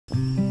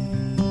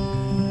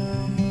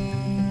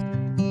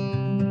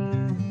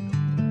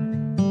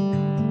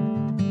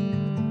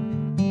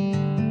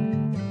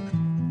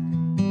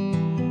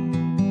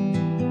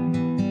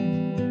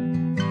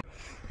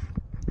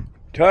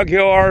Tug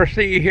Hill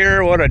RC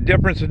here. What a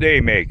difference a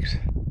day makes.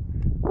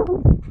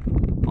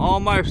 All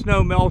my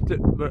snow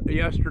melted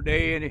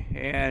yesterday,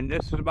 and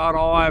this is about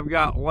all I've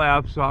got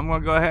left, so I'm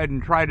going to go ahead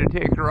and try to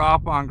take her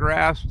off on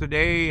grass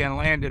today and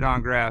land it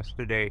on grass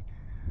today.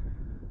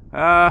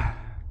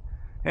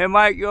 It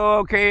might go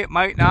okay, it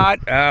might not.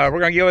 We're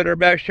going to give it our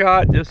best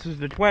shot. This is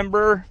the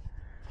Twimber.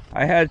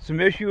 I had some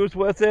issues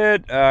with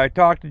it. I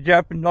talked to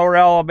Jeff in Lower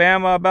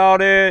Alabama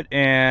about it,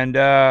 and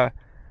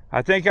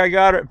I think I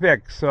got it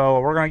fixed, so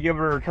we're going to give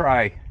it a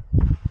try.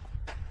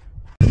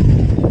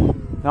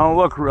 Don't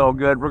look real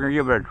good. We're going to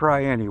give it a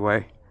try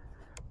anyway.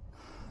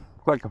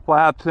 Click the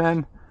flaps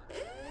in.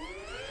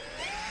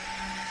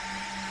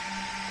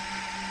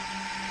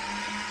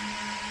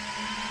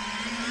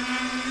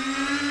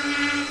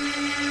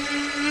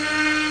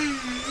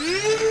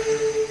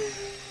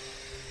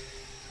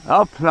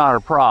 Up's not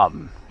a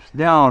problem. It's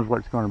down is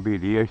what's going to be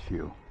the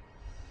issue.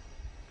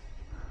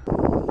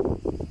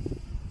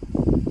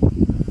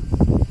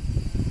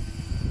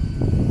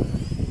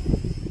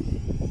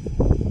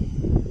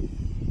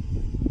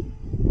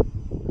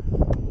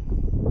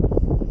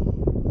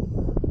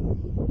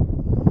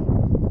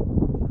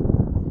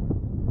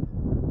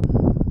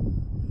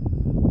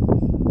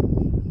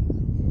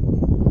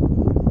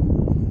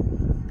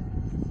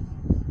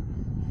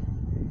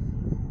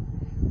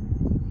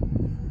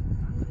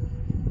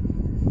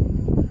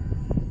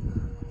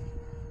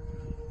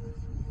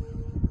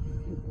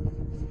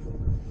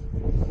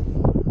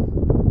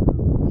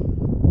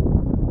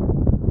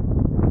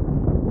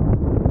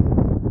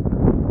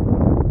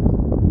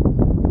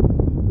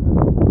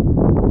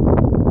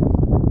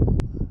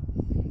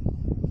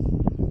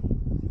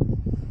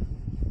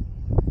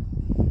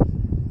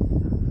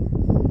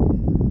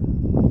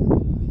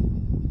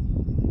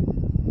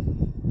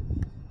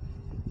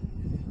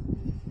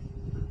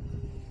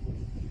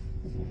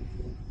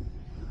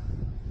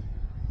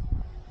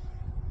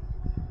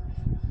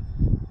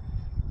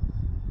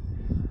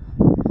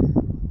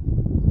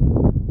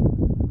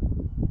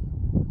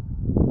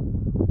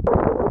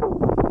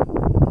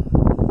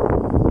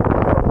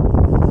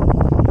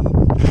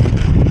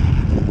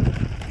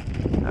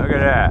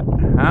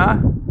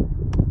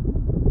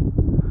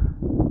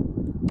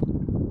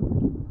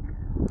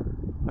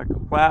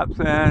 Flaps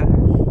in,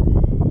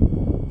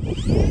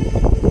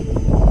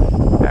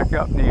 back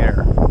up in the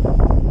air.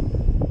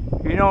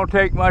 You don't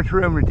take much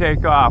room to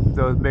take off with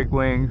those big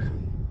wings.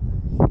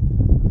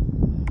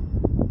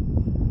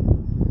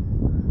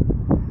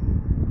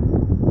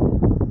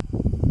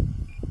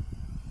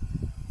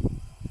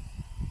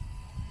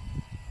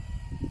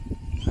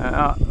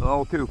 A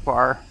little too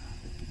far.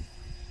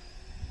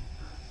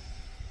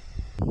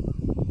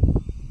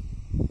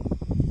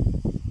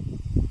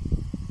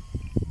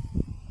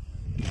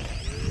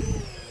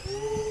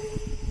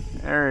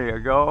 There you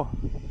go.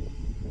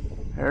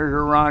 There's a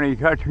Ronnie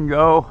touch and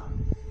go.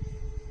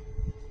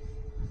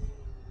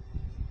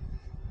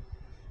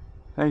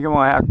 I think I'm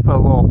going to have to put a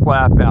little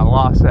flap in. I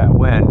lost that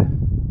wind.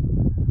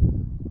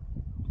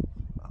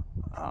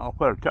 I'll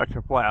put a touch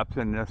of flaps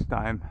in this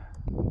time.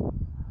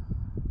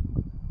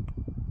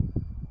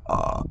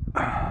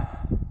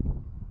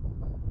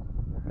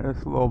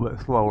 It's a little bit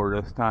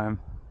slower this time.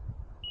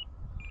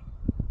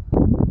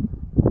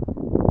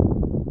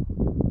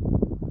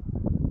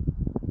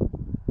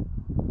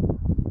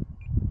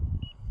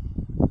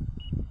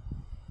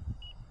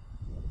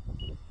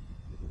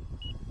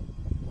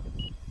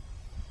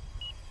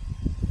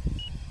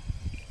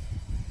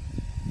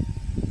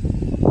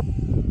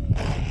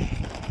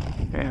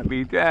 Can't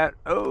beat that.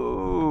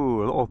 Oh,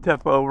 a little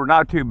tip over.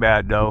 Not too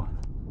bad though,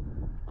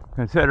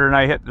 considering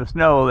I hit the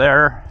snow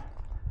there.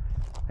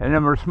 And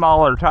them are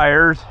smaller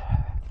tires.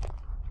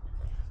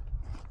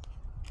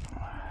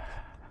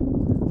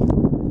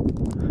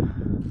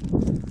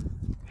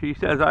 She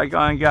says I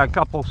only got a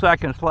couple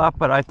seconds left,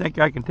 but I think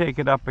I can take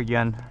it up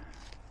again.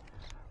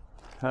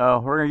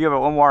 So we're gonna give it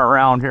one more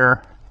round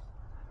here.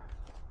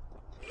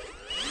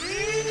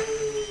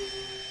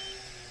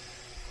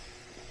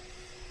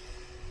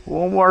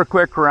 One more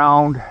quick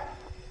round.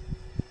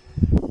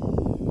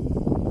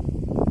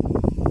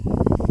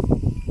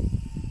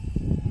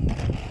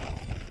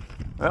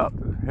 Well,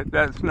 hit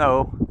that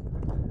snow.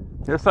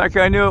 Just like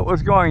I knew it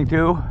was going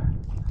to.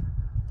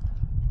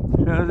 As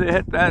soon as it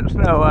hit that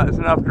snow, that's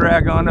enough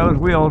drag on those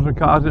wheels to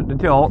cause it to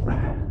tilt.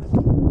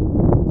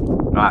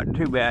 Not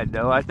too bad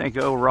though. I think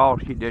overall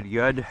she did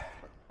good.